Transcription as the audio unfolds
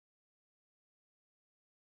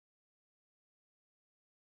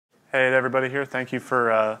Hey to everybody here. Thank you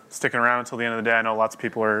for sticking around until the end of the day. I know lots of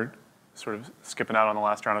people are sort of skipping out on the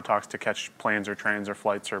last round of talks to catch planes or trains or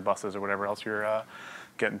flights or buses or whatever else you're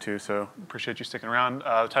getting to, so appreciate you sticking around.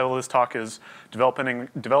 The title of this talk is Developing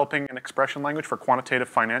an Expression Language for Quantitative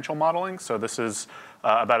Financial Modeling. So this is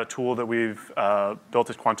about a tool that we've built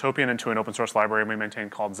at Quantopian into an open source library we maintain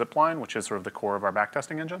called Zipline, which is sort of the core of our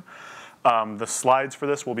backtesting engine. The slides for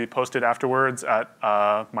this will be posted afterwards at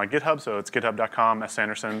my GitHub, so it's github.com,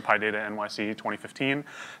 Sanderson, PyData NYC 2015.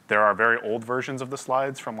 There are very old versions of the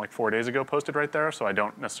slides from like 4 days ago posted right there, so I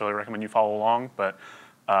don't necessarily recommend you follow along, but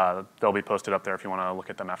they'll be posted up there if you want to look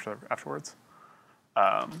at them afterwards.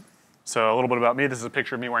 So a little bit about me. This is a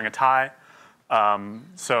picture of me wearing a tie.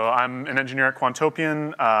 So I'm an engineer at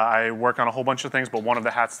Quantopian. I work on a whole bunch of things, but one of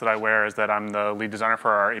the hats that I wear is that I'm the lead designer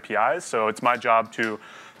for our APIs. So it's my job to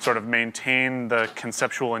sort of maintain the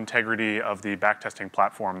conceptual integrity of the backtesting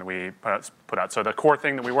platform that we put out. So the core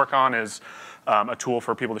thing that we work on is a tool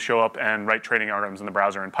for people to show up and write trading algorithms in the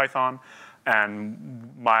browser in Python.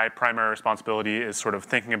 And my primary responsibility is sort of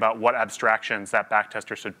thinking about what abstractions that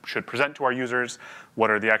backtester should present to our users, what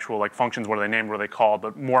are the actual like functions, what are they named, what are they called,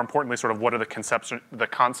 but more importantly, sort of what are the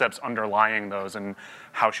concepts underlying those, and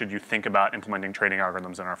how should you think about implementing trading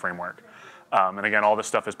algorithms in our framework. And again, all this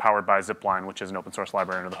stuff is powered by Zipline, which is an open source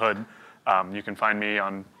library under the hood. You can find me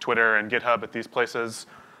on Twitter and GitHub at these places.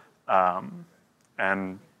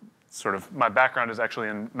 And sort of my background is actually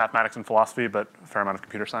in mathematics and philosophy, but a fair amount of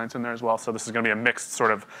computer science in there as well. So this is going to be a mixed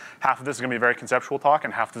sort of, half of this is going to be a very conceptual talk,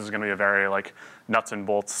 and half of this is going to be a very like nuts and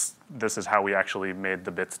bolts. This is how we actually made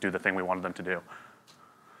the bits do the thing we wanted them to do.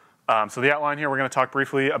 So the outline here, we're going to talk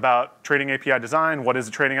briefly about trading API design. What is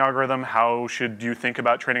a trading algorithm? How should you think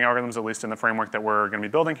about trading algorithms, at least in the framework that we're going to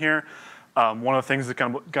be building here? One of the things that's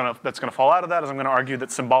going to fall out of that is I'm going to argue that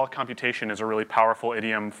symbolic computation is a really powerful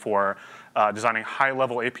idiom for designing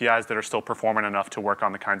high-level APIs that are still performant enough to work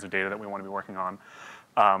on the kinds of data that we want to be working on.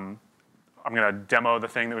 I'm going to demo the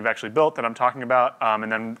thing that we've actually built that I'm talking about,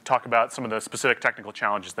 and then talk about some of the specific technical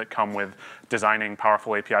challenges that come with designing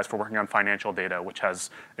powerful APIs for working on financial data, which has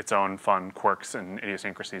its own fun quirks and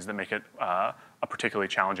idiosyncrasies that make it a particularly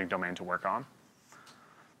challenging domain to work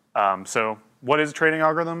on. So what is a trading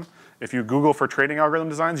algorithm? If you Google for trading algorithm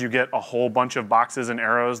designs, you get a whole bunch of boxes and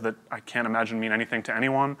arrows that I can't imagine mean anything to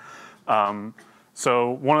anyone.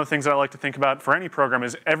 So one of the things that I like to think about for any program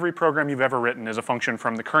is every program you've ever written is a function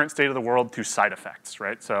from the current state of the world to side effects,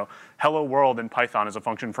 right? So hello world in Python is a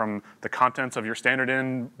function from the contents of your standard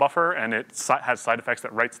in buffer, and it has side effects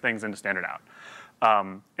that writes things into standard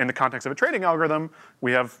out. In the context of a trading algorithm,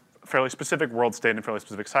 we have fairly specific world state and fairly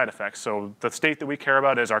specific side effects. So the state that we care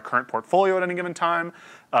about is our current portfolio at any given time,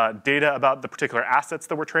 data about the particular assets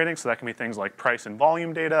that we're trading. So that can be things like price and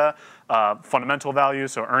volume data, fundamental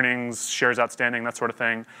values, so earnings, shares outstanding, that sort of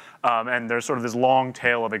thing. And there's sort of this long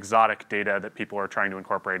tail of exotic data that people are trying to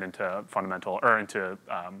incorporate into fundamental or into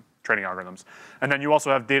trading algorithms. And then you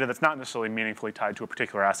also have data that's not necessarily meaningfully tied to a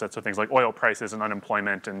particular asset, so things like oil prices and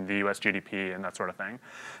unemployment and the US GDP and that sort of thing.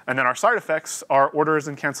 And then our side effects are orders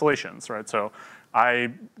and cancellations, right? So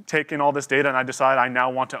I take in all this data and I decide I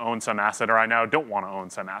now want to own some asset or I now don't want to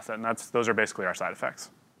own some asset, and those are basically our side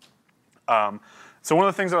effects. So one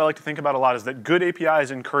of the things that I like to think about a lot is that good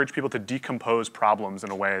APIs encourage people to decompose problems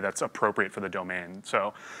in a way that's appropriate for the domain.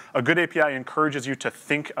 So a good API encourages you to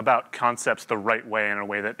think about concepts the right way in a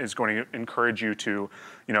way that is going to encourage you to,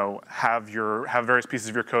 have various pieces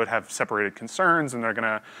of your code have separated concerns, and they're going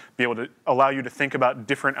to be able to allow you to think about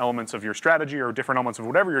different elements of your strategy or different elements of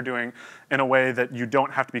whatever you're doing in a way that you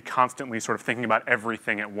don't have to be constantly sort of thinking about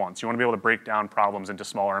everything at once. You want to be able to break down problems into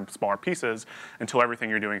smaller and smaller pieces until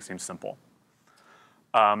everything you're doing seems simple.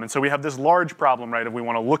 And so we have this large problem, right, of we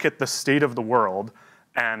want to look at the state of the world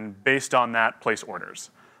and based on that place orders.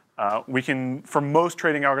 We can, for most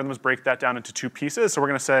trading algorithms, break that down into two pieces. So we're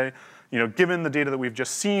going to say, given the data that we've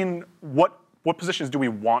just seen, what positions do we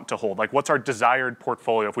want to hold? Like, what's our desired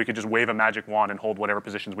portfolio if we could just wave a magic wand and hold whatever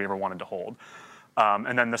positions we ever wanted to hold?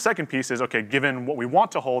 And then the second piece is, OK, given what we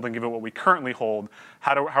want to hold and given what we currently hold,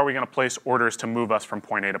 how are we going to place orders to move us from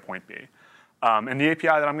point A to point B? And the API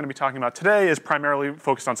that I'm going to be talking about today is primarily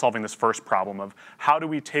focused on solving this first problem of how do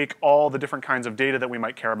we take all the different kinds of data that we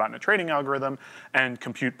might care about in a trading algorithm and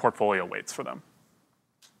compute portfolio weights for them.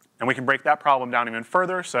 And we can break that problem down even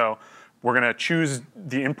further. So we're going to choose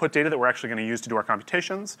the input data that we're actually going to use to do our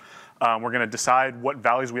computations. We're going to decide what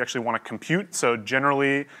values we actually want to compute. So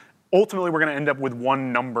generally, ultimately, we're going to end up with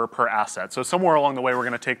one number per asset. So somewhere along the way, we're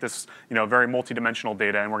going to take this very multidimensional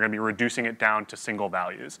data, and we're going to be reducing it down to single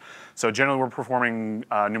values. So generally, we're performing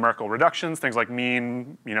numerical reductions, things like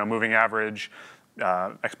mean, moving average,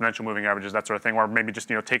 exponential moving averages, that sort of thing, or maybe just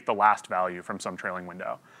take the last value from some trailing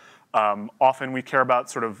window. Often we care about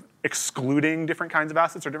sort of excluding different kinds of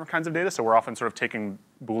assets or different kinds of data, so we're often sort of taking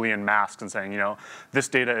Boolean masks and saying, this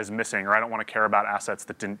data is missing, or I don't want to care about assets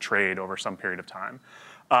that didn't trade over some period of time.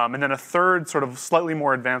 And then a third sort of slightly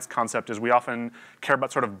more advanced concept is we often care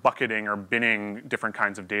about sort of bucketing or binning different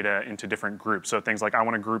kinds of data into different groups. So things like I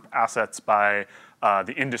want to group assets by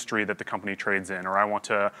the industry that the company trades in, or I want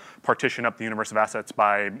to partition up the universe of assets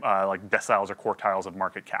by like deciles or quartiles of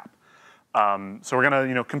market cap. So we're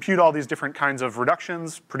going to compute all these different kinds of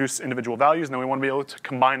reductions, produce individual values, and then we want to be able to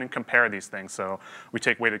combine and compare these things. So we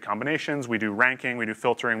take weighted combinations, we do ranking, we do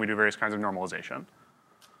filtering, we do various kinds of normalization.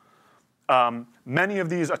 Many of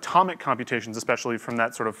these atomic computations, especially from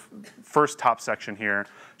that sort of first top section here,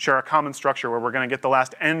 share a common structure where we're going to get the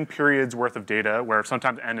last n periods worth of data, where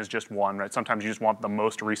sometimes n is just 1, right? Sometimes you just want the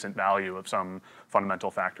most recent value of some fundamental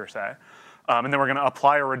factor, say. And then we're going to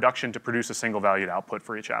apply a reduction to produce a single valued output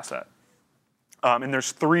for each asset. And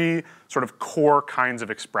there's 3 sort of core kinds of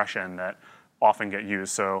expression that often get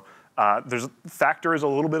used. So factor is a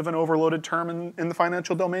little bit of an overloaded term in the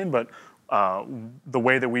financial domain, but the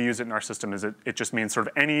way that we use it in our system is it just means sort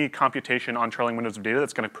of any computation on trailing windows of data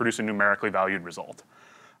that's going to produce a numerically valued result.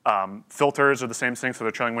 Filters are the same thing, so they're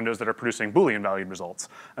trailing windows that are producing Boolean valued results.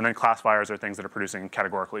 And then classifiers are things that are producing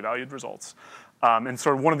categorically valued results. And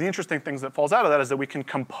sort of one of the interesting things that falls out of that is that we can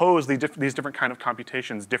compose these different kind of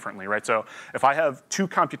computations differently, right? So if I have 2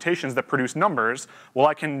 computations that produce numbers, well,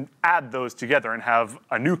 I can add those together and have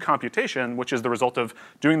a new computation, which is the result of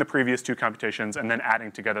doing the previous 2 computations and then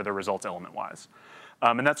adding together the results element-wise.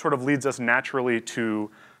 And that sort of leads us naturally to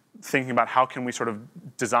thinking about how can we sort of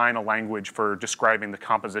design a language for describing the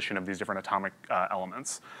composition of these different atomic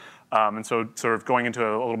elements. And so sort of going into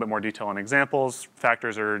a little bit more detail on examples,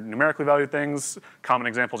 factors are numerically valued things. Common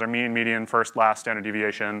examples are mean, median, first, last, standard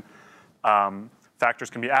deviation.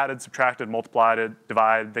 Factors can be added, subtracted, multiplied,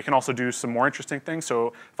 divided. They can also do some more interesting things.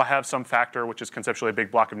 So if I have some factor, which is conceptually a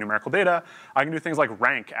big block of numerical data, I can do things like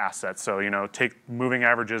rank assets. So take moving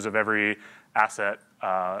averages of every asset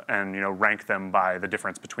and rank them by the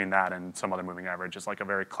difference between that and some other moving average. It's like a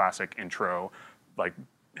very classic intro, like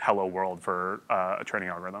hello world for a trading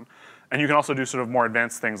algorithm. And you can also do sort of more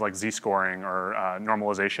advanced things like z-scoring or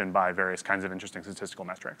normalization by various kinds of interesting statistical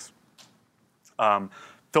metrics.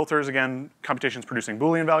 Filters, again, computations producing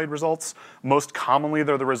Boolean valued results. Most commonly,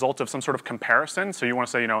 they're the result of some sort of comparison. So you want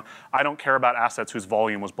to say, I don't care about assets whose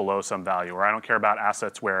volume was below some value, or I don't care about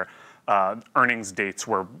assets where earnings dates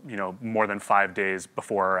were more than 5 days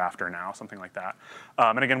before or after now, something like that.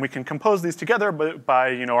 And again, we can compose these together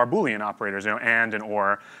by our Boolean operators, and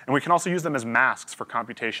or. And we can also use them as masks for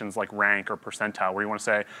computations like rank or percentile, where you want to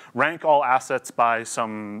say rank all assets by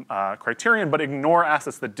some criterion, but ignore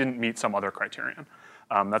assets that didn't meet some other criterion.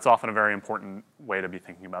 That's often a very important way to be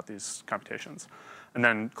thinking about these computations. And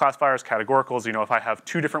then classifiers, categoricals, if I have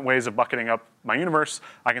 2 different ways of bucketing up my universe,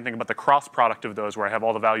 I can think about the cross product of those, where I have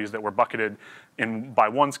all the values that were bucketed by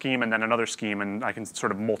one scheme and then another scheme, and I can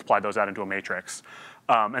sort of multiply those out into a matrix.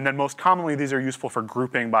 And then most commonly, these are useful for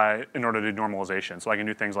grouping in order to do normalization. So I can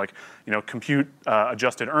do things like compute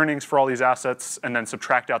adjusted earnings for all these assets, and then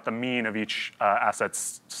subtract out the mean of each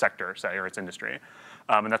asset's sector, say, or its industry.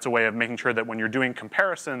 And that's a way of making sure that when you're doing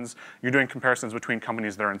comparisons between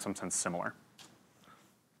companies that are in some sense similar.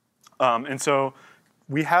 And so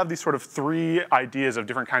we have these sort of 3 ideas of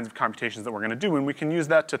different kinds of computations that we're going to do, and we can use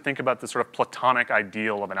that to think about the sort of platonic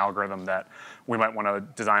ideal of an algorithm that we might want to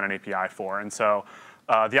design an API for. And so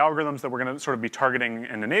the algorithms that we're going to sort of be targeting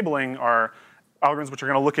and enabling are algorithms which are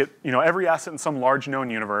going to look at every asset in some large known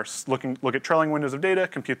universe, look at trailing windows of data,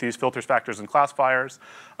 compute these filters, factors, and classifiers,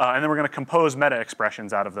 and then we're going to compose meta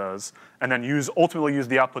expressions out of those, and then ultimately use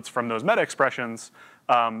the outputs from those meta expressions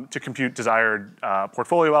to compute desired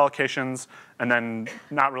portfolio allocations, and then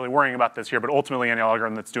not really worrying about this here, but ultimately any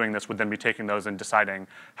algorithm that's doing this would then be taking those and deciding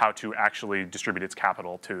how to actually distribute its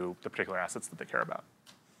capital to the particular assets that they care about.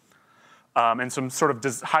 And some sort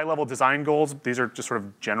of high-level design goals. These are just sort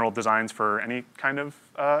of general designs for any kind of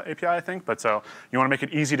API, I think. But so you want to make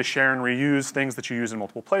it easy to share and reuse things that you use in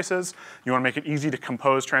multiple places. You want to make it easy to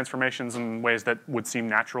compose transformations in ways that would seem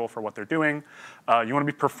natural for what they're doing. You want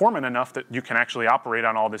to be performant enough that you can actually operate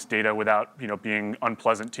on all this data without being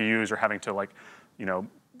unpleasant to use or having to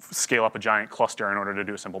scale up a giant cluster in order to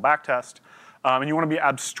do a simple backtest. And you want to be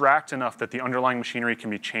abstract enough that the underlying machinery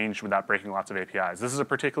can be changed without breaking lots of APIs. This is a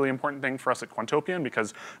particularly important thing for us at Quantopian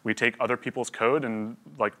because we take other people's code and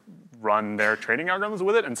run their trading algorithms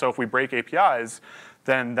with it. And so if we break APIs,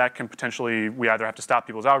 then that can potentially, we either have to stop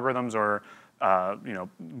people's algorithms or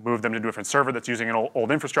move them to a different server that's using an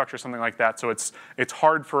old infrastructure, something like that. So it's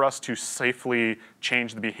hard for us to safely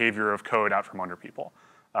change the behavior of code out from under people.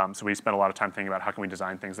 So we spend a lot of time thinking about how can we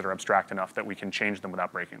design things that are abstract enough that we can change them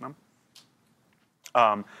without breaking them.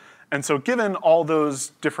 And so given all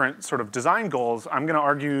those different sort of design goals, I'm going to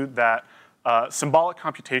argue that symbolic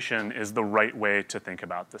computation is the right way to think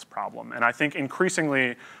about this problem. And I think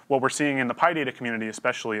increasingly what we're seeing in the PyData community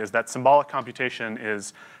especially is that symbolic computation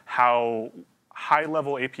is how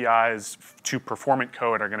high-level APIs to performant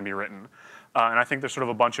code are going to be written. And I think there's sort of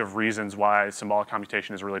a bunch of reasons why symbolic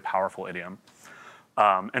computation is a really powerful idiom.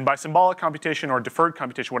 And by symbolic computation or deferred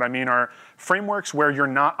computation, what I mean are frameworks where you're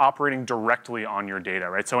not operating directly on your data,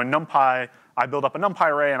 right? So in NumPy, I build up a NumPy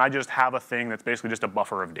array and I just have a thing that's basically just a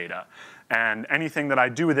buffer of data. And anything that I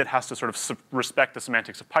do with it has to sort of respect the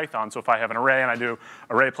semantics of Python. So if I have an array and I do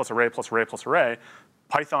array plus array plus array plus array,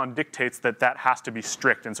 Python dictates that that has to be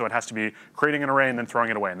strict. And so it has to be creating an array and then throwing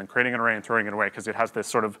it away, and then creating an array and throwing it away, because it has this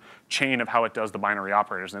sort of chain of how it does the binary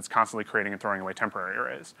operators, and it's constantly creating and throwing away temporary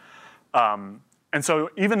arrays. And so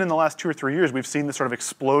even in the last 2 or 3 years, we've seen this sort of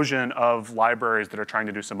explosion of libraries that are trying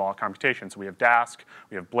to do symbolic computation. So we have Dask,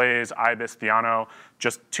 we have Blaze, Ibis, Theano.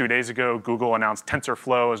 Just 2 days ago, Google announced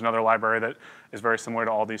TensorFlow as another library that is very similar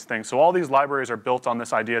to all these things. So all these libraries are built on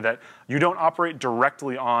this idea that you don't operate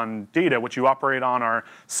directly on data. What you operate on are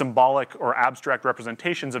symbolic or abstract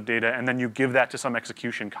representations of data, and then you give that to some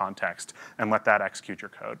execution context and let that execute your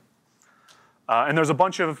code. And there's a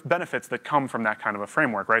bunch of benefits that come from that kind of a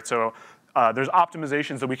framework, right? So there's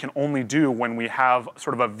optimizations that we can only do when we have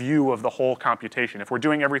sort of a view of the whole computation. If we're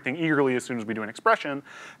doing everything eagerly as soon as we do an expression,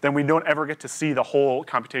 then we don't ever get to see the whole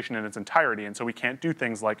computation in its entirety. And so we can't do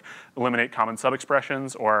things like eliminate common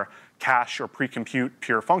sub-expressions or cache or pre-compute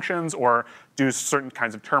pure functions or do certain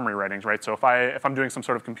kinds of term rewritings, right? So if I'm doing some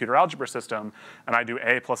sort of computer algebra system and I do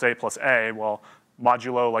a plus a plus a, well,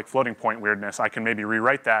 modulo like floating point weirdness, I can maybe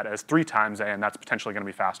rewrite that as 3 times a, and that's potentially going to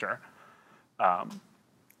be faster.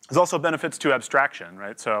 There's also benefits to abstraction,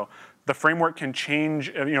 right? So the framework can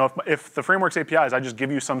change, if the framework's APIs, I just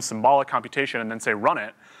give you some symbolic computation and then say run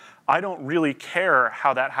it, I don't really care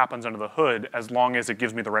how that happens under the hood as long as it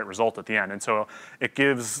gives me the right result at the end. And so it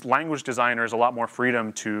gives language designers a lot more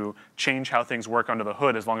freedom to change how things work under the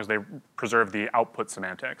hood as long as they preserve the output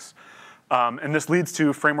semantics. And this leads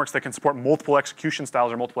to frameworks that can support multiple execution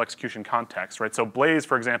styles or multiple execution contexts, right? So Blaze,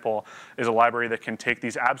 for example, is a library that can take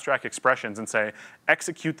these abstract expressions and say,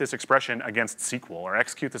 execute this expression against SQL, or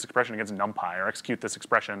execute this expression against NumPy, or execute this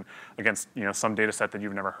expression against some data set that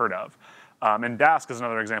you've never heard of. And Dask is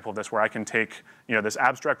another example of this, where I can take this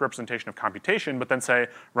abstract representation of computation, but then say,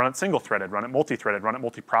 run it single-threaded, run it multi-threaded, run it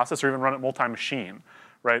multi-process, or even run it multi-machine,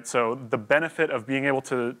 right? So the benefit of being able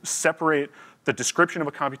to separate the description of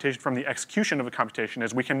a computation from the execution of a computation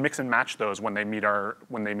is we can mix and match those when they meet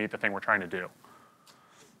the thing we're trying to do.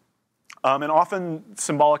 And often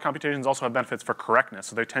symbolic computations also have benefits for correctness.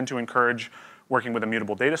 So they tend to encourage working with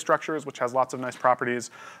immutable data structures, which has lots of nice properties.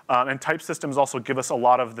 And type systems also give us a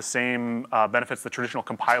lot of the same benefits that traditional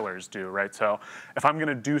compilers do, right? So if I'm going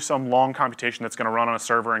to do some long computation that's going to run on a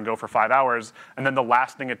server and go for 5 hours, and then the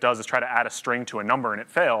last thing it does is try to add a string to a number and it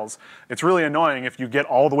fails, it's really annoying if you get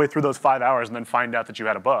all the way through those 5 hours and then find out that you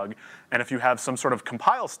had a bug. And if you have some sort of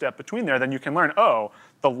compile step between there, then you can learn, oh,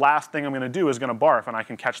 the last thing I'm going to do is going to barf, and I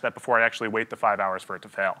can catch that before I actually wait the 5 hours for it to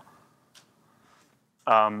fail.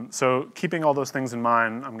 So keeping all those things in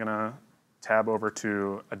mind, I'm going to tab over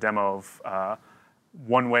to a demo of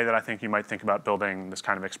one way that I think you might think about building this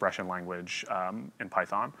kind of expression language in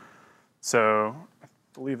Python. So I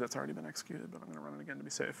believe that's already been executed, but I'm going to run it again to be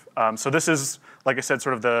safe. So this is, like I said,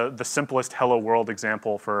 sort of the simplest hello world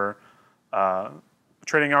example for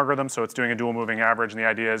trading algorithm. So it's doing a dual moving average, and the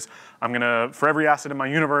idea is for every asset in my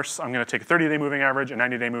universe, I'm going to take a 30-day moving average, a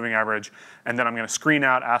 90-day moving average, and then I'm going to screen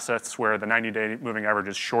out assets where the 90-day moving average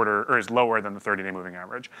is shorter or is lower than the 30-day moving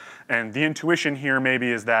average. And the intuition here maybe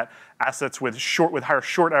is that assets with higher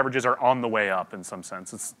short averages are on the way up in some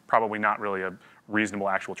sense. It's probably not really a reasonable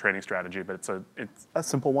actual trading strategy, but it's a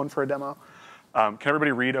simple one for a demo. Can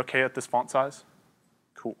everybody read okay at this font size?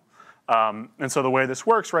 Cool. And so the way this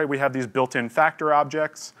works, right, we have these built-in factor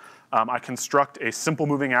objects. I construct a simple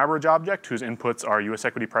moving average object whose inputs are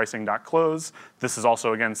usequitypricing.close. This is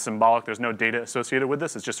also, again, symbolic. There's no data associated with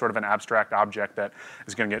this. It's just sort of an abstract object that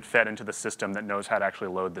is going to get fed into the system that knows how to actually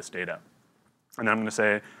load this data. And then I'm going to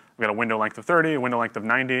say, I've got a window length of 30, a window length of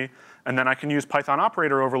 90, and then I can use Python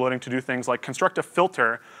operator overloading to do things like construct a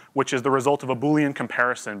filter, which is the result of a Boolean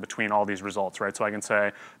comparison between all these results, right? So I can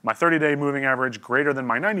say my 30-day moving average greater than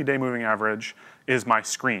my 90-day moving average is my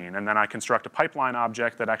screen, and then I construct a pipeline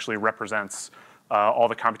object that actually represents all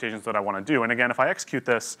the computations that I want to do. And again, if I execute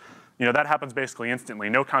this, that happens basically instantly.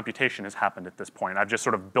 No computation has happened at this point. I've just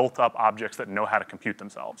sort of built up objects that know how to compute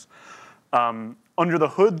themselves. Under the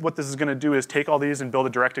hood, what this is going to do is take all these and build a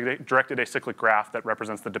directed acyclic graph that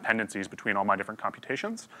represents the dependencies between all my different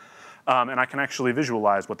computations. And I can actually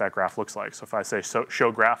visualize what that graph looks like. So if I say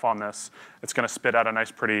show graph on this, it's going to spit out a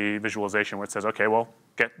nice, pretty visualization where it says, OK, well,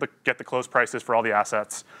 get the close prices for all the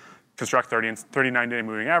assets, construct 30 and 39-day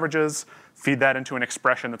moving averages, feed that into an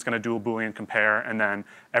expression that's going to do a Boolean compare, and then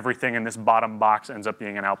everything in this bottom box ends up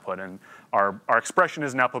being an output. And our expression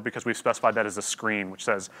is an output because we've specified that as a screen, which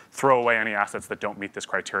says throw away any assets that don't meet this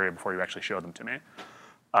criteria before you actually show them to me.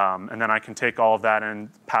 And then I can take all of that and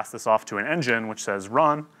pass this off to an engine, which says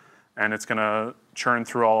run, and it's going to churn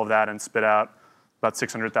through all of that and spit out about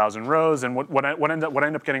 600,000 rows. And what I end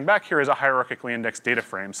up getting back here is a hierarchically indexed data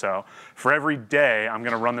frame. So for every day, I'm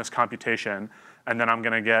going to run this computation, and then I'm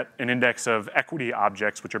going to get an index of equity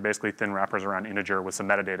objects, which are basically thin wrappers around integer with some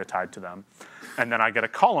metadata tied to them. And then I get a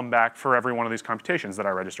column back for every one of these computations that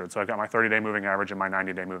I registered. So I've got my 30-day moving average and my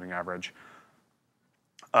 90-day moving average.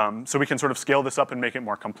 So we can sort of scale this up and make it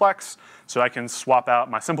more complex. So I can swap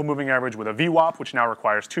out my simple moving average with a VWAP, which now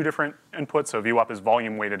requires 2 different inputs. So VWAP is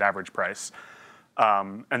volume weighted average price.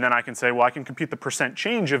 And then I can say, well, I can compute the percent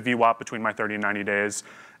change of VWAP between my 30 and 90 days.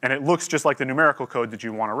 And it looks just like the numerical code that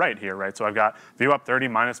you want to write here, right? So I've got VWAP 30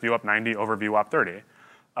 minus VWAP 90 over VWAP 30.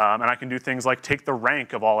 And I can do things like take the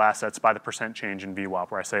rank of all assets by the percent change in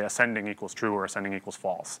VWAP, where I say ascending equals true or ascending equals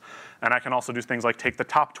false. And I can also do things like take the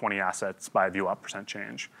top 20 assets by VWAP percent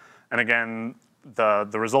change. And again, the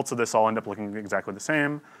results of this all end up looking exactly the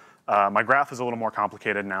same. My graph is a little more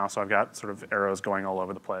complicated now, so I've got sort of arrows going all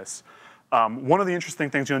over the place. One of the interesting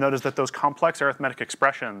things you'll notice is that those complex arithmetic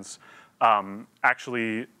expressions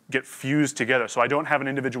actually get fused together. So I don't have an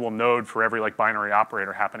individual node for every binary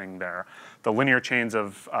operator happening there. The linear chains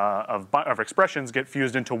of expressions get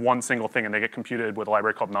fused into one single thing, and they get computed with a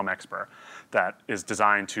library called numexpr that is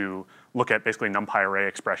designed to look at basically NumPy array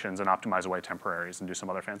expressions and optimize away temporaries and do some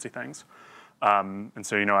other fancy things. And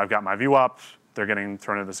so I've got my VWAP. They're getting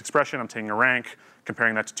thrown into this expression. I'm taking a rank,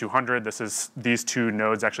 comparing that to 200. These 2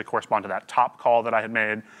 nodes actually correspond to that top call that I had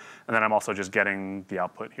made. And then I'm also just getting the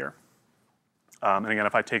output here. And again,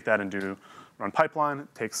 if I take that and do run pipeline,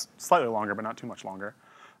 it takes slightly longer, but not too much longer.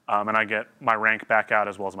 And I get my rank back out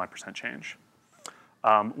as well as my percent change.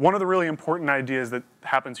 One of the really important ideas that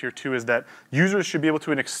happens here too is that users should be able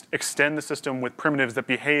to extend the system with primitives that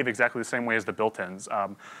behave exactly the same way as the built-ins.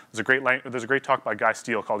 There's a great talk by Guy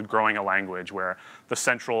Steele called Growing a Language, where the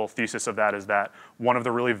central thesis of that is that one of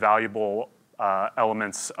the really valuable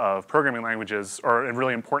elements of programming languages, or a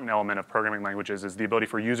really important element of programming languages, is the ability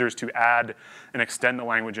for users to add and extend the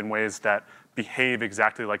language in ways that behave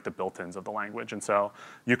exactly like the built-ins of the language. And so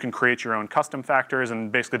you can create your own custom factors,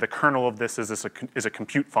 and basically the kernel of this is a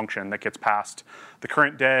compute function that gets passed the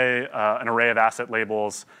current day, an array of asset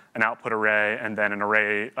labels, an output array, and then an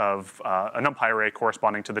array of a NumPy array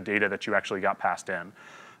corresponding to the data that you actually got passed in.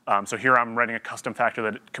 So here I'm writing a custom factor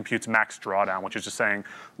that computes max drawdown, which is just saying,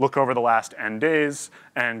 look over the last n days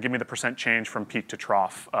and give me the percent change from peak to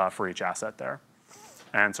trough for each asset there.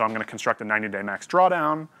 And so I'm going to construct a 90-day max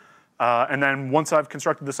drawdown. And then once I've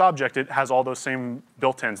constructed this object, it has all those same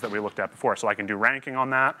built-ins that we looked at before. So I can do ranking on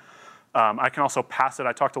that. I can also pass it.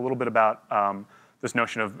 I talked a little bit about this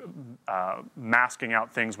notion of masking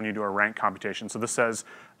out things when you do a rank computation. So this says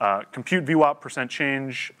compute VWAP percent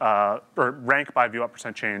change, or rank by VWAP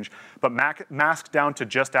percent change, but mask down to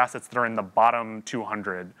just assets that are in the bottom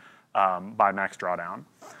 200 by max drawdown.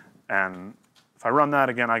 And if I run that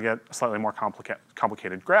again, I get a slightly more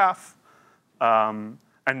complicated graph.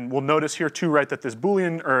 And we'll notice here too, right, that this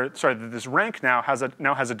Boolean, or sorry, that this rank now has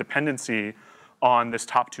a dependency on this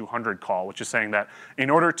top 200 call, which is saying that in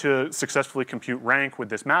order to successfully compute rank with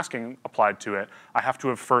this masking applied to it, I have to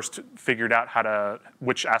have first figured out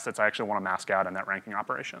which assets I actually want to mask out in that ranking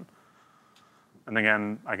operation. And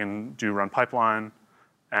again, I can do run pipeline,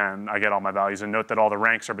 and I get all my values. And note that all the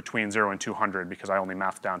ranks are between 0 and 200 because I only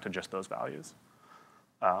mathed down to just those values.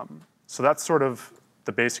 So that's sort of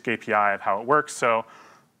the basic API of how it works. So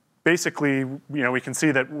basically, we can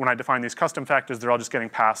see that when I define these custom factors, they're all just getting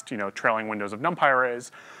passed, trailing windows of NumPy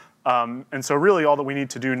arrays. And so really all that we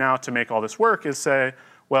need to do now to make all this work is say,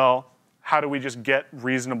 well, how do we just get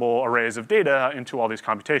reasonable arrays of data into all these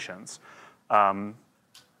computations? The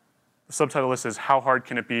subtitle of this is, how hard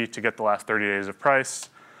can it be to get the last 30 days of price?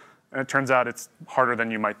 And it turns out it's harder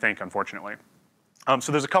than you might think, unfortunately.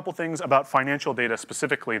 So there's a couple things about financial data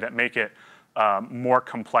specifically that make it more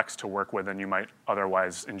complex to work with than you might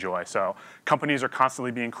otherwise enjoy. So companies are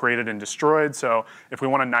constantly being created and destroyed. So if we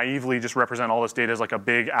want to naively just represent all this data as like a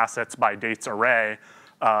big assets by dates array,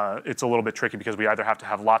 it's a little bit tricky because we either have to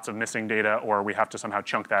have lots of missing data or we have to somehow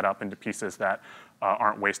chunk that up into pieces that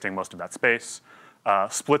aren't wasting most of that space.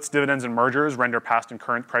 Splits, dividends, and mergers render past and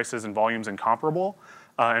current prices and volumes incomparable.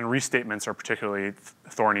 And restatements are particularly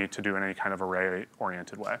thorny to do in any kind of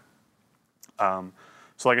array-oriented way.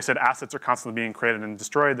 So like I said, assets are constantly being created and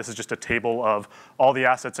destroyed. This is just a table of all the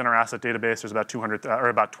assets in our asset database. There's about 200, or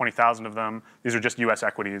about 20,000 of them. These are just US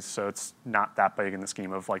equities, so it's not that big in the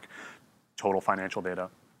scheme of like total financial data.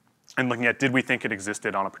 And looking at, did we think it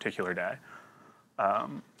existed on a particular day?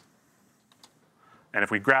 And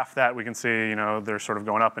if we graph that, we can see, they're sort of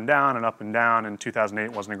going up and down and up and down, and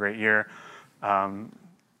 2008 wasn't a great year.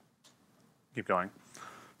 Keep going.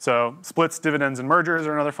 So splits, dividends, and mergers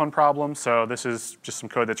are another fun problem. So this is just some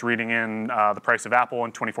code that's reading in the price of Apple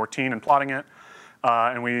in 2014 and plotting it.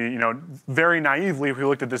 And we, very naively, if we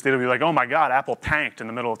looked at this data, we'd be like, oh my God, Apple tanked in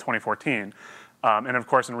the middle of 2014. And of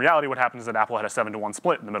course, in reality, what happened is that Apple had a 7-to-1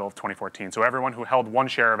 split in the middle of 2014. So everyone who held 1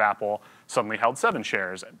 share of Apple suddenly held 7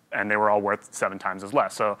 shares, and they were all worth 7 times as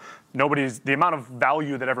less. So the amount of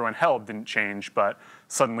value that everyone held didn't change, but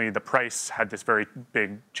suddenly the price had this very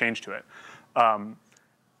big change to it.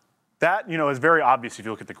 That is very obvious if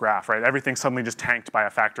you look at the graph, right? Everything suddenly just tanked by a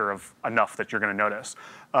factor of enough that you're going to notice.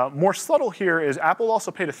 More subtle here is Apple also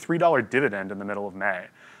paid a $3 dividend in the middle of May.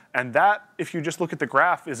 And that, if you just look at the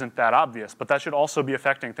graph, isn't that obvious. But that should also be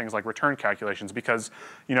affecting things like return calculations because,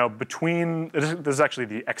 this is actually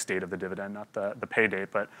the X date of the dividend, not the pay date.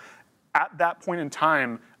 But at that point in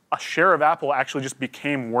time, a share of Apple actually just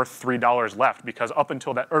became worth $3 left because up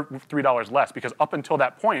until that, or $3 less, because up until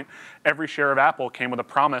that point, every share of Apple came with a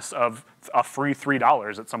promise of a free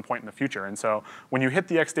 $3 at some point in the future. And so when you hit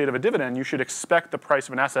the X date of a dividend, you should expect the price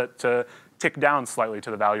of an asset to tick down slightly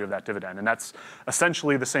to the value of that dividend. And that's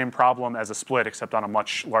essentially the same problem as a split, except on a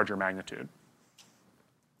much larger magnitude.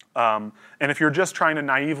 And if you're just trying to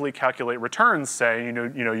naively calculate returns, say, you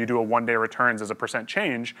do a 1-day returns as a %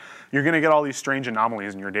 change, you're going to get all these strange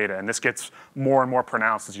anomalies in your data. And this gets more and more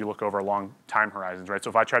pronounced as you look over long time horizons, right? So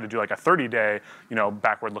if I tried to do like a 30-day,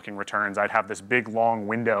 backward-looking returns, I'd have this big, long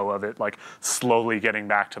window of it like slowly getting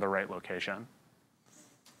back to the right location.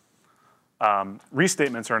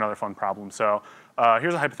 Restatements are another fun problem. So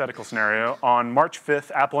here's a hypothetical scenario. On March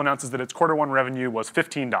 5th, Apple announces that its Q1 revenue was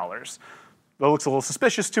 $15. That looks a little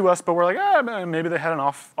suspicious to us, but we're like, maybe they had an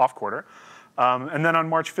off quarter. And then on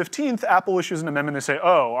March 15th, Apple issues an amendment. They say,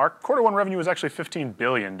 oh, our Q1 revenue is actually $15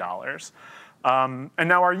 billion. And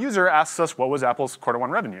now our user asks us, what was Apple's Q1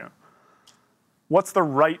 revenue? What's the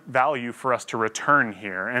right value for us to return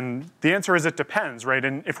here? And the answer is it depends, right?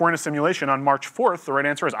 And if we're in a simulation on March 4th, the right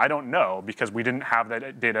answer is I don't know because we didn't have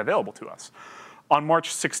that data available to us. On March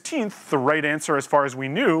 16th, the right answer, as far as we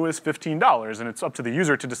knew, is $15, and it's up to the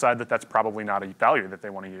user to decide that that's probably not a value that they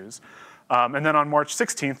want to use. And then on March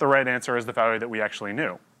 16th, the right answer is the value that we actually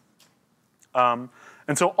knew. And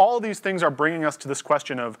so all of these things are bringing us to this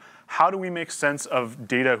question of how do we make sense of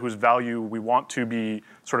data whose value we want to be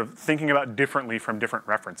sort of thinking about differently from different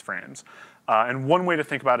reference frames. And one way to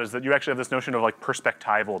think about it is that you actually have this notion of like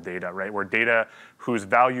perspectival data, right, where data whose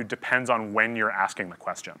value depends on when you're asking the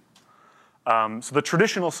question. So the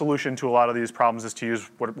traditional solution to a lot of these problems is to use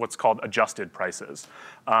what's called adjusted prices.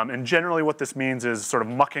 And generally what this means is sort of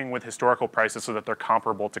mucking with historical prices so that they're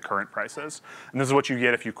comparable to current prices. And this is what you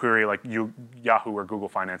get if you query like Yahoo or Google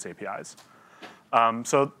Finance APIs.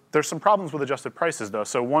 So there's some problems with adjusted prices though.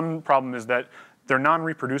 So one problem is that they're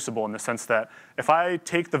non-reproducible in the sense that if I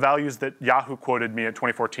take the values that Yahoo quoted me at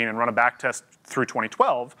 2014 and run a backtest through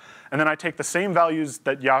 2012, and then I take the same values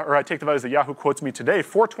that Yahoo quotes me today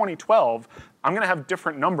for 2012, I'm going to have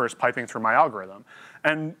different numbers piping through my algorithm.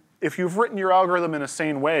 And if you've written your algorithm in a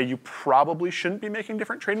sane way, you probably shouldn't be making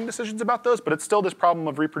different trading decisions about those, but it's still this problem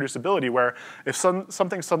of reproducibility where if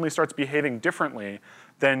something suddenly starts behaving differently,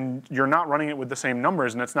 then you're not running it with the same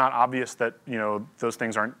numbers, and it's not obvious that those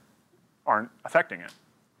things aren't affecting it.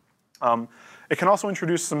 It can also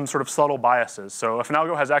introduce some sort of subtle biases. So if an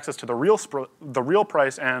algo has access to the real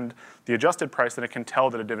price and the adjusted price, then it can tell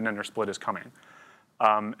that a dividend or split is coming.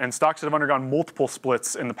 And stocks that have undergone multiple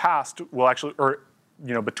splits in the past will actually,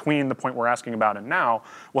 between the point we're asking about and now,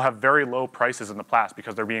 will have very low prices in the past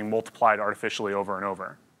because they're being multiplied artificially over and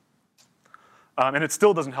over. And it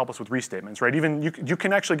still doesn't help us with restatements, right? Even you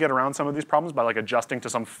can actually get around some of these problems by like adjusting to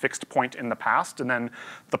some fixed point in the past, and then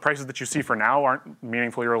the prices that you see for now aren't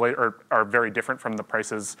meaningfully related or are very different from the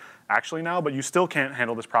prices actually now, but you still can't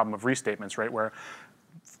handle this problem of restatements, right? Where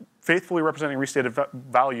faithfully representing restated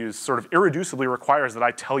values sort of irreducibly requires that I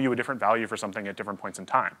tell you a different value for something at different points in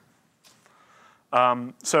time.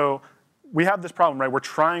 So we have this problem, right? We're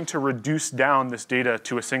trying to reduce down this data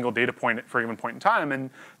to a single data point for a given point in time, and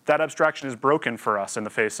that abstraction is broken for us in the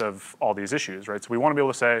face of all these issues, right? So we want to be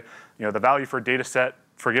able to say, the value for a data set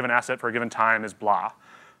for a given asset for a given time is blah.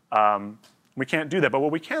 We can't do that, but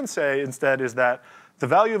what we can say instead is that the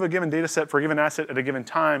value of a given data set for a given asset at a given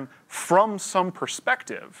time from some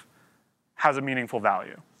perspective has a meaningful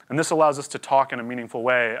value. And this allows us to talk in a meaningful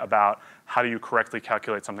way about how do you correctly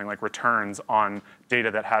calculate something like returns on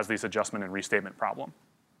data that has these adjustment and restatement problem.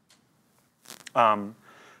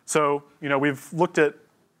 So we've looked at,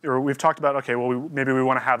 or we've talked about, okay, well, maybe we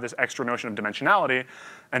want to have this extra notion of dimensionality.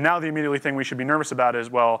 And now the immediately thing we should be nervous about is,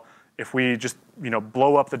 well, if we just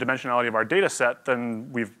blow up the dimensionality of our data set,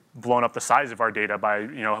 then we've blown up the size of our data by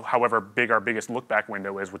however big our biggest look-back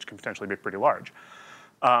window is, which can potentially be pretty large.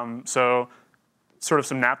 So sort of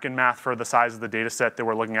some napkin math for the size of the data set that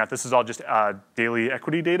we're looking at. This is all just daily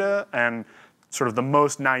equity data, and sort of the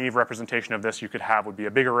most naive representation of this you could have would be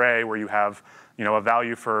a big array where you have a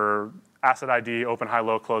value for asset ID, open, high,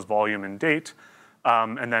 low, close, volume, and date,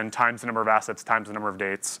 and then times the number of assets times the number of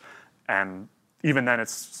dates. And even then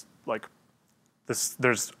it's like this,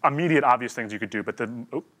 there's immediate obvious things you could do, but the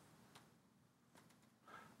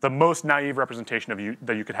most naive representation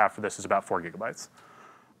that you could have for this is about 4 gigabytes.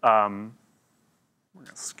 We're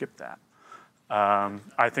going to skip that.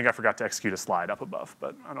 I think I forgot to execute a slide up above,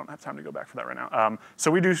 but I don't have time to go back for that right now. So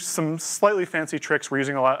we do some slightly fancy tricks. We're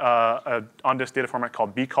using a on-disk data format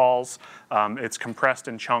called bcalls. It's compressed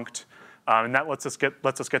and chunked, and that lets us get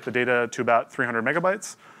the data to about 300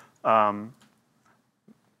 megabytes.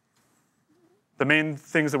 The main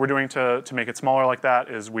things that we're doing to make it smaller like that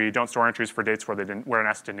is we don't store entries for dates where an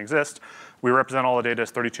asset didn't exist. We represent all the data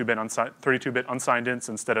as 32-bit unsigned ints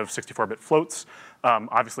instead of 64-bit floats.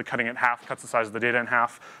 Obviously, cutting it in half cuts the size of the data in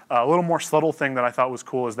half. A little more subtle thing that I thought was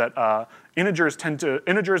cool is that integers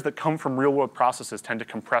that come from real-world processes tend to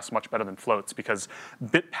compress much better than floats because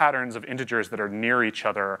bit patterns of integers that are near each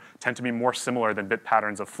other tend to be more similar than bit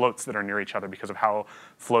patterns of floats that are near each other because of how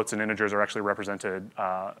floats and integers are actually represented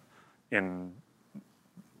in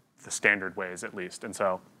the standard ways, at least. And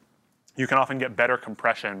so you can often get better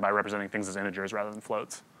compression by representing things as integers rather than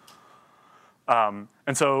floats. And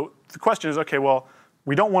so the question is, okay, well,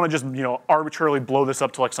 we don't want to just arbitrarily blow this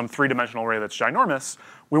up to like some 3-dimensional array that's ginormous.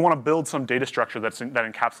 We want to build some data structure that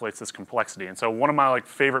encapsulates this complexity. And so one of my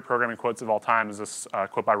favorite programming quotes of all time is this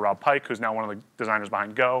quote by Rob Pike, who's now one of the designers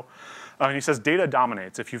behind Go. And he says, data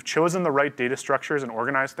dominates. If you've chosen the right data structures and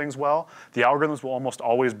organized things well, the algorithms will almost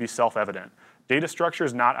always be self-evident. Data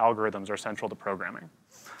structures, not algorithms, are central to programming.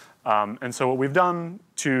 And so what we've done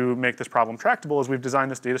to make this problem tractable is we've designed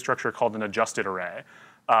this data structure called an adjusted array.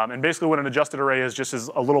 And basically what an adjusted array is just is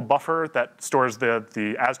a little buffer that stores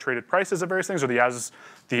the as-traded prices of various things or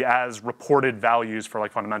the as-reported values for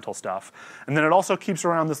like fundamental stuff. And then it also keeps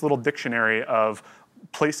around this little dictionary of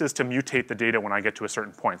places to mutate the data when I get to a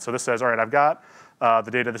certain point. So this says, all right, I've got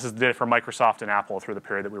the data. This is the data for Microsoft and Apple through the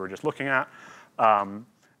period that we were just looking at.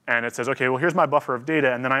 And it says, okay, well, here's my buffer of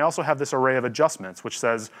data. And then I also have this array of adjustments, which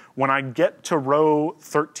says, when I get to row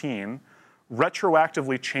 13,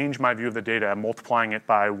 retroactively change my view of the data, multiplying it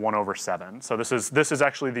by 1/7. So this is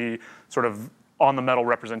actually the sort of on-the-metal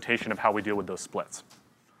representation of how we deal with those splits.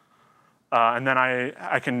 And then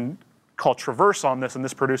I can call traverse on this, and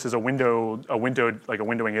this produces a windowing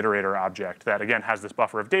iterator object that, again, has this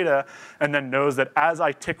buffer of data, and then knows that as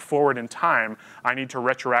I tick forward in time, I need to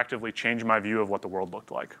retroactively change my view of what the world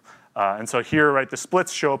looked like. And so here, right, the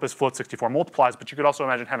splits show up as float64 multiplies, but you could also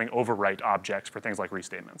imagine having overwrite objects for things like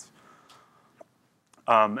restatements.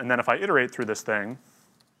 And then if I iterate through this thing,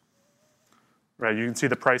 right, you can see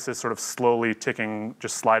the prices sort of slowly ticking,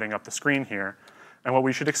 just sliding up the screen here. And what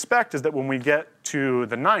we should expect is that when we get to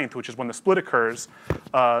the 9th, which is when the split occurs,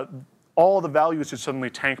 all the values should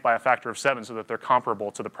suddenly tank by a factor of 7 so that they're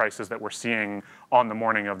comparable to the prices that we're seeing on the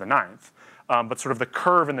morning of the 9th. But sort of the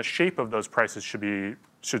curve and the shape of those prices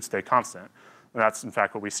should stay constant. And that's, in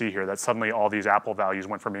fact, what we see here, that suddenly all these Apple values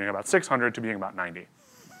went from being about 600 to being about 90.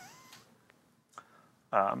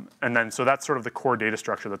 And then, so that's sort of the core data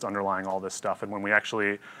structure that's underlying all this stuff. And when we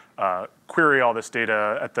actually query all this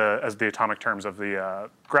data as the atomic terms of the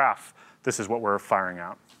graph, this is what we're firing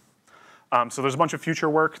out. So there's a bunch of future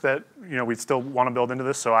work that we still want to build into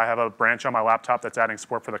this. So I have a branch on my laptop that's adding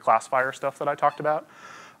support for the classifier stuff that I talked about.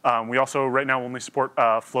 We also right now only support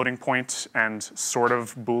floating point and sort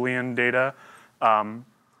of Boolean data.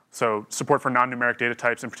 So support for non-numeric data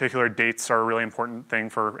types. In particular, dates are a really important thing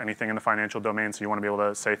for anything in the financial domain. So you want to be able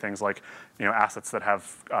to say things like assets that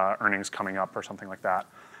have earnings coming up or something like that.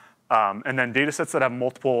 And then data sets that have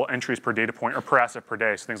multiple entries per data point or per asset per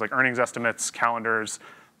day. So things like earnings estimates, calendars,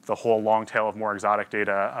 the whole long tail of more exotic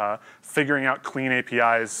data. Figuring out clean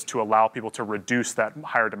APIs to allow people to reduce that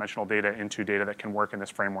higher dimensional data into data that can work in this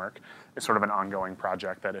framework is sort of an ongoing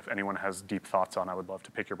project that if anyone has deep thoughts on, I would love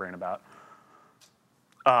to pick your brain about.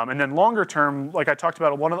 And then longer term, like I talked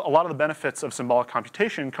about, a lot of the benefits of symbolic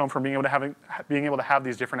computation come from being able to have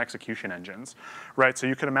these different execution engines, right? So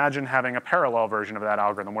you could imagine having a parallel version of that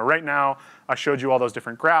algorithm, where right now I showed you all those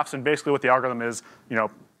different graphs, and basically what the algorithm is,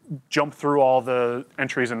 jump through all the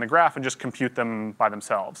entries in the graph and just compute them by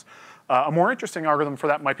themselves. A more interesting algorithm for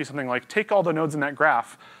that might be something like take all the nodes in that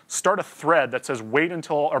graph, start a thread that says wait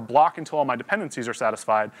until or block until all my dependencies are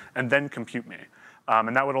satisfied, and then compute me.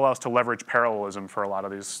 And that would allow us to leverage parallelism for a lot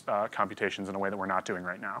of these computations in a way that we're not doing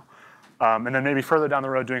right now. And then maybe further down the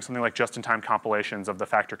road doing something like just-in-time compilations of the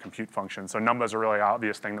factor compute function. So numba is a really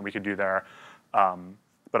obvious thing that we could do there,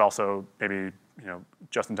 but also maybe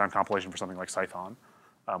just-in-time compilation for something like Cython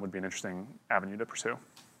would be an interesting avenue to pursue.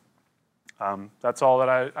 That's all that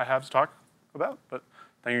I have to talk about, but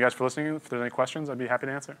thank you guys for listening. If there's any questions, I'd be happy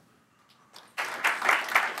to answer.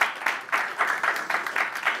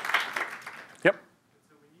 Yep.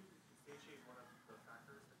 So when you instantiate one of the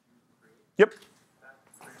factors that you create, yep. that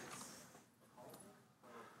creates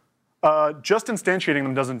a column? Just instantiating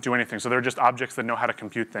them doesn't do anything. So they're just objects that know how to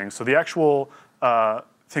compute things. So the actual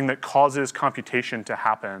thing that causes computation to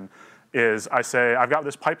happen is I say, I've got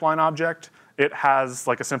this pipeline object. It has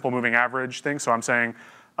like a simple moving average thing. So I'm saying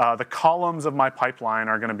the columns of my pipeline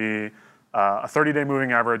are going to be a 30-day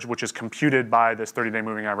moving average, which is computed by this 30-day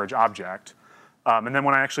moving average object. And then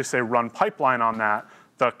when I actually say run pipeline on that,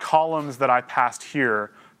 the columns that I passed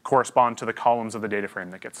here correspond to the columns of the data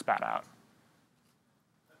frame that gets spat out.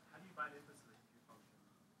 How do you bind inputs to the compute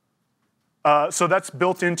function? So that's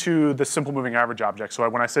built into the simple moving average object. So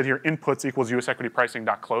when I said here inputs equals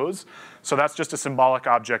usequitypricing.close, so that's just a symbolic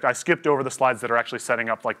object. I skipped over the slides that are actually setting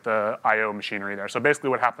up like the I/O machinery there. So basically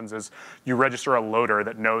what happens is you register a loader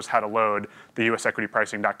that knows how to load the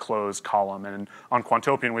usequitypricing.close column. And on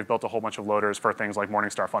Quantopian, we've built a whole bunch of loaders for things like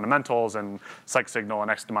Morningstar fundamentals and psychsignal and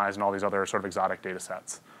xtimize and all these other sort of exotic data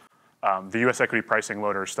sets. The US equity pricing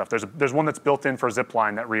loader stuff, there's one that's built in for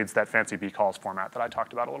zipline that reads that fancy bcalls format that I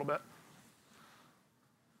talked about a little bit.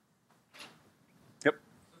 Yep.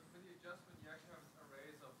 So for the adjustment, you actually have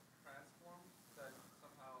arrays of transforms that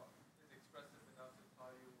somehow is expressive enough to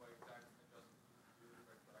tell you what exactly adjustment you do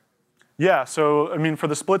retroactively? Yeah, so I mean, for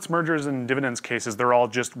the splits, mergers, and dividends cases, they're all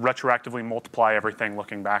just retroactively multiply everything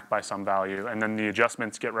looking back by some value, and then the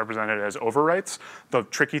adjustments get represented as overwrites. The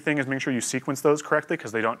tricky thing is making sure you sequence those correctly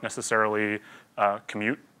because they don't necessarily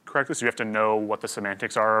commute correctly, so you have to know what the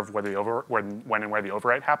semantics are of where when and where the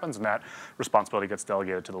overwrite happens, and that responsibility gets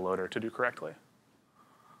delegated to the loader to do correctly.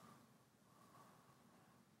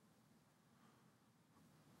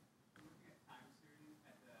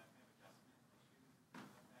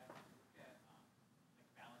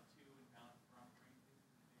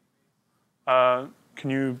 Can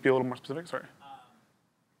you be a little more specific? Sorry. There's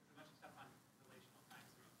a bunch of stuff on relational time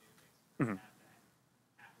series databases. Mm-hmm. Have that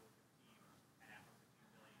Apple 15 and Apple 15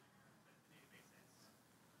 billion in the database that's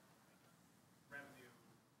revenue,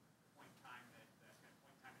 point in time that point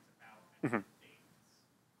in time it's about, and dates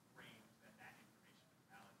range that information is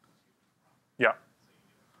valid to from. Yeah.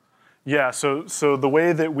 Yeah, so the way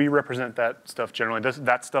that we represent that stuff generally,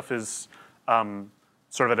 that stuff is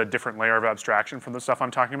sort of at a different layer of abstraction from the stuff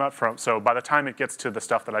I'm talking about. So by the time it gets to the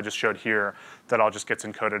stuff that I just showed here, that all just gets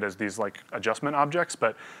encoded as these like adjustment objects.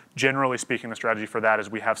 But generally speaking, the strategy for that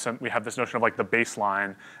is we have this notion of like the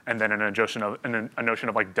baseline, and then a notion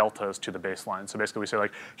of like deltas to the baseline. So basically we say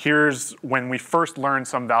like, here's when we first learned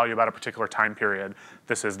some value about a particular time period,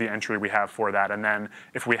 this is the entry we have for that. And then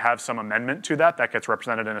if we have some amendment to that, that gets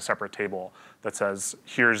represented in a separate table that says,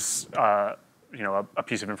 here's a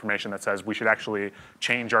piece of information that says we should actually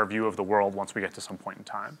change our view of the world once we get to some point in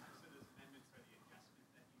time. So those amendments are the adjustment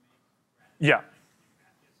that you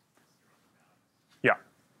make? Yeah.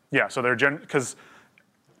 Yeah. Yeah, so they're because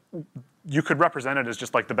you could represent it as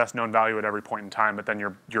just like the best known value at every point in time, but then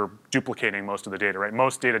you're duplicating most of the data, right?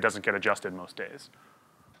 Most data doesn't get adjusted most days.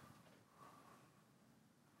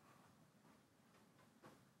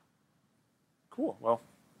 Cool, well,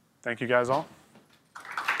 thank you guys all.